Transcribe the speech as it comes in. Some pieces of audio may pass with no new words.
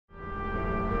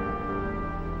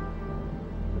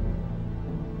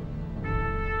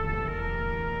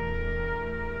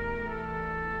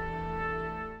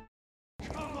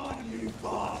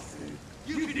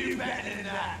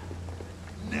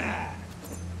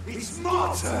It's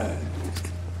my turn!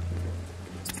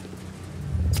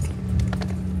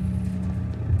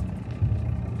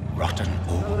 Rotten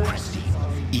or pristine,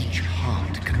 each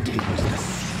heart contains the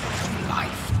seed of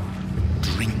life.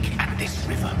 Drink at this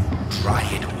river, dry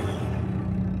it all.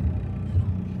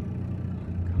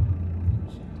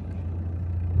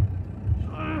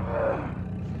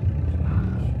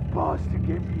 Bastard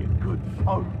gave me a good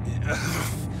poke.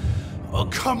 Oh,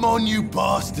 come on, you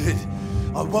bastard!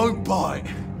 I won't bite.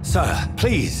 Sir,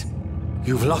 please.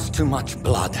 You've lost too much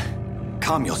blood.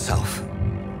 Calm yourself.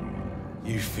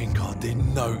 You think I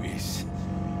didn't notice?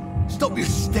 Stop your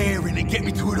staring and get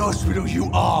me to an hospital,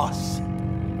 you arse!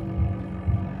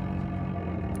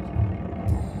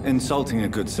 Insulting a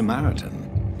good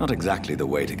Samaritan. Not exactly the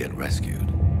way to get rescued.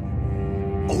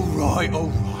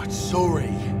 Alright,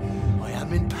 sorry. I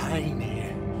am in pain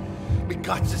here. My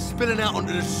guts are spilling out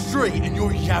onto the street and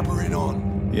you're yabbering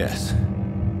on. Yes.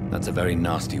 That's a very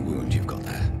nasty wound you've got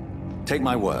there. Take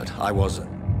my word, I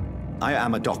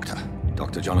am a doctor.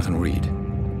 Dr. Jonathan Reed.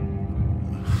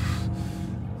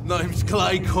 Name's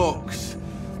Clay Cox.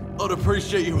 I'd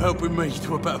appreciate you helping me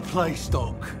to a better place,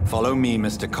 Doc. Follow me,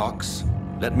 Mr. Cox.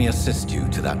 Let me assist you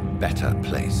to that better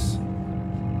place.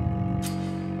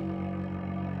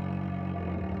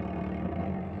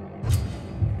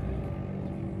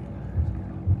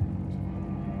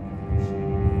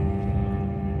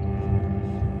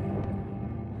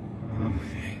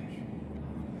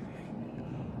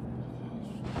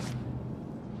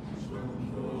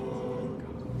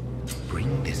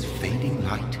 Bring this fading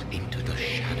light into the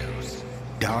shadows.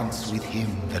 Dance with him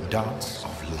the dance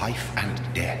of life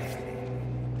and death.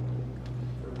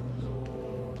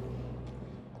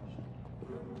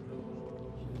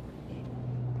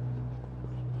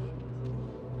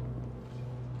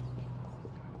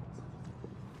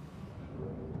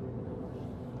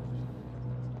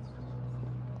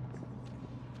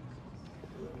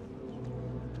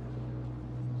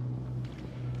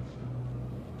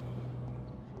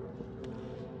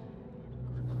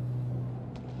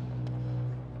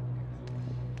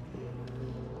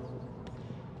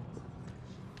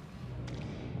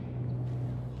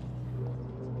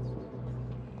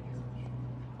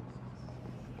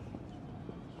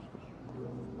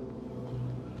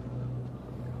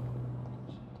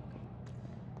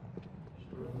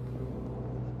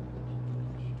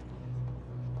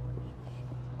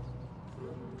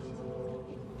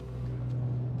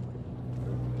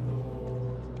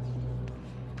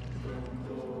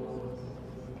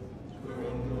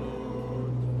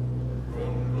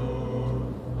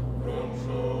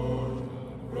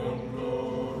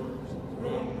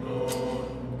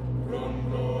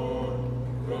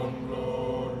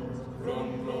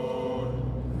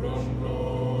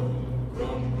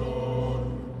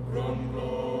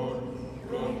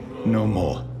 No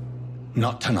more.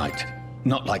 Not tonight.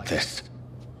 Not like this.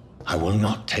 I will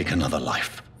not take another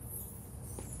life.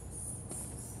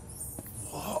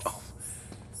 What?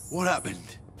 What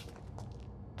happened?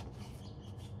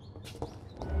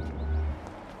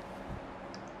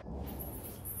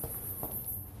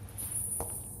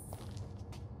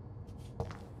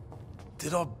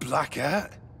 Did I black out?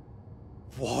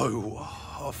 Whoa,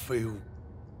 I feel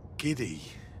giddy.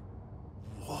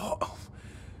 What?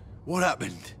 What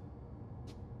happened?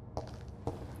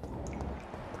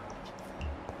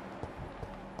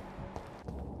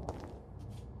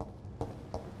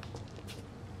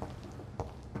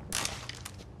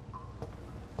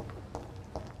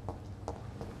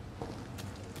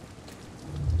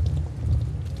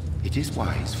 It is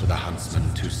wise for the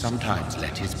huntsman to sometimes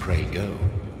let his prey go,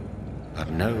 but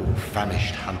no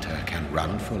famished hunter can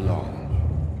run for long.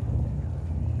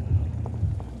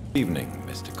 Evening,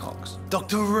 Mr. Cox.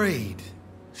 Dr. Reed.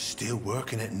 Still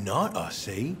working at night, I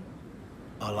see.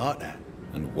 I like that.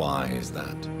 And why is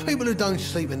that? People who don't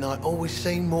sleep at night always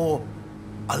seem more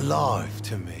alive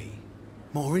to me.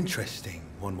 More interesting,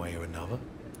 one way or another.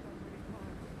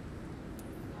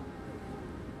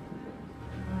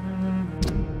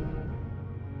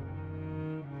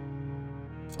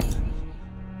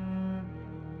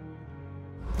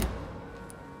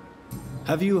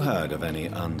 Have you heard of any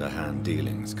underhand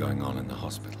dealings going on in the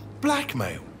hospital?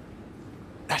 Blackmail?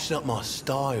 That's not my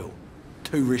style.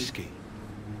 Too risky.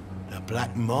 The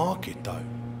black market, though.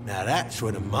 Now that's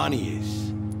where the money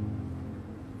is.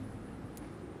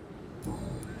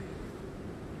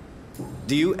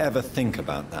 Do you ever think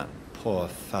about that poor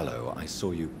fellow I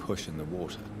saw you push in the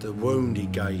water? The wound he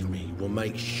gave me will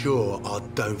make sure I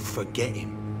don't forget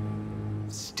him.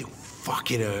 Still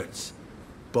fucking hurts.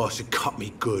 Boss had cut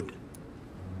me good.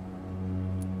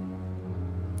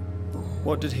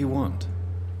 What did he want?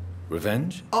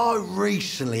 Revenge? I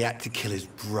recently had to kill his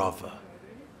brother.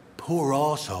 Poor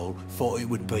arsehole thought it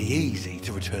would be easy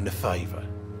to return the favour.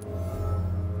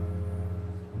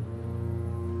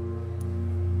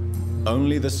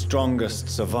 Only the strongest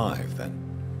survive, then?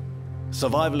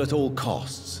 Survival at all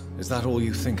costs. Is that all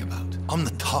you think about? I'm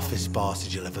the toughest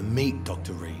bastard you'll ever meet,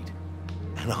 Dr. Reed.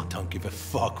 And I don't give a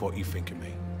fuck what you think of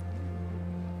me.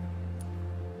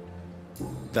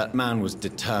 That man was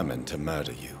determined to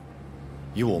murder you.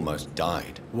 You almost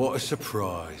died. What a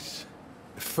surprise.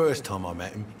 The first time I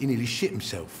met him, he nearly shit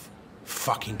himself.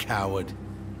 Fucking coward.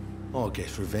 I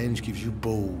guess revenge gives you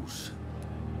balls.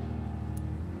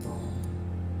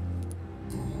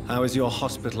 How is your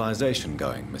hospitalization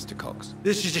going, Mr. Cox?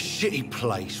 This is a shitty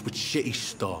place with shitty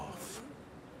staff.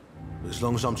 But as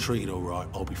long as I'm treated all right,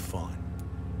 I'll be fine.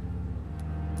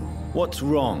 What's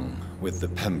wrong with the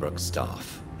Pembroke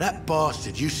staff? That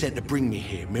bastard you sent to bring me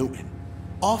here, Milton.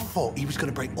 I thought he was going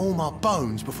to break all my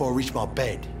bones before I reached my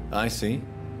bed. I see.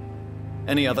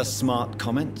 Any other smart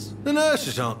comments? The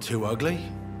nurses aren't too ugly.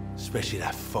 Especially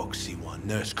that foxy one,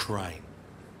 Nurse Crane.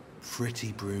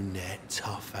 Pretty brunette,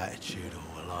 tough attitude,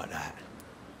 all like that.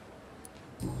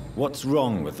 What's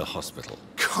wrong with the hospital?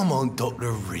 Come on,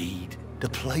 Dr. Reed. The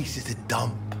place is a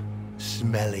dump.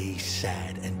 Smelly,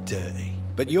 sad, and dirty.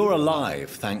 But you're alive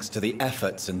thanks to the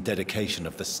efforts and dedication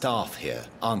of the staff here,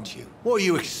 aren't you? What are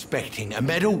you expecting, a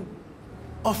medal?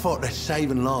 I thought that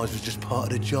saving lives was just part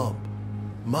of the job.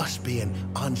 Must be an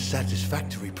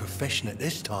unsatisfactory profession at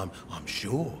this time, I'm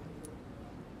sure.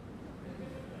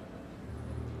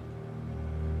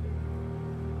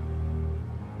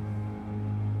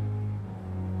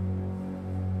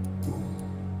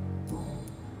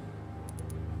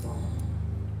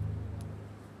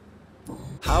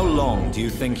 How long do you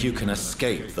think you can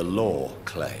escape the law,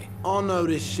 Clay? I know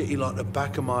this city like the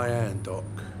back of my hand, Doc.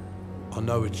 I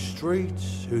know its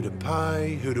streets, who to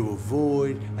pay, who to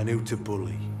avoid, and who to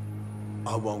bully.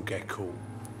 I won't get caught.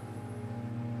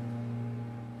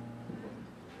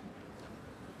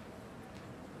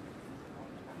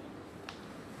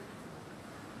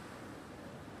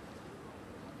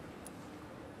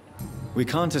 We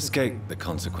can't escape the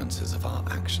consequences of our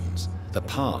actions. The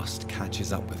past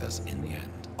catches up with us in the end.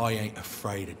 I ain't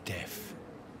afraid of death.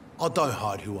 I don't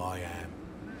hide who I am.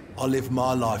 I live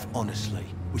my life honestly,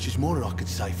 which is more than I could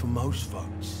say for most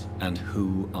folks. And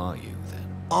who are you,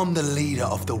 then? I'm the leader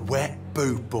of the Wet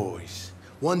Boot Boys.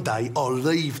 One day, I'll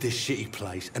leave this shitty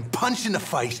place and punch in the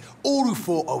face all who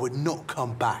thought I would not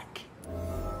come back.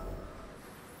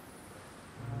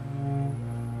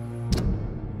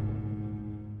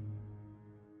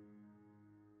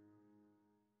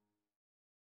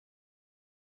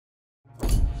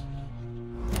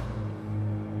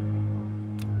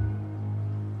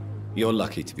 You're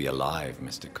lucky to be alive,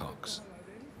 Mr. Cox.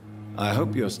 I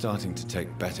hope you're starting to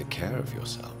take better care of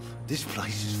yourself. This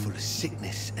place is full of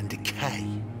sickness and decay.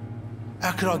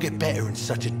 How could I get better in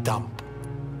such a dump?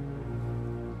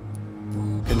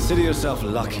 Consider yourself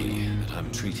lucky that I'm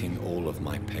treating all of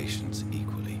my patients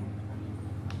equally.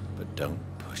 But don't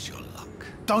push your luck.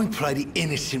 Don't play the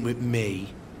innocent with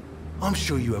me. I'm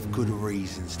sure you have good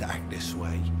reasons to act this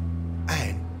way.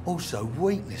 And also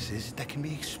weaknesses that can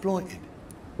be exploited.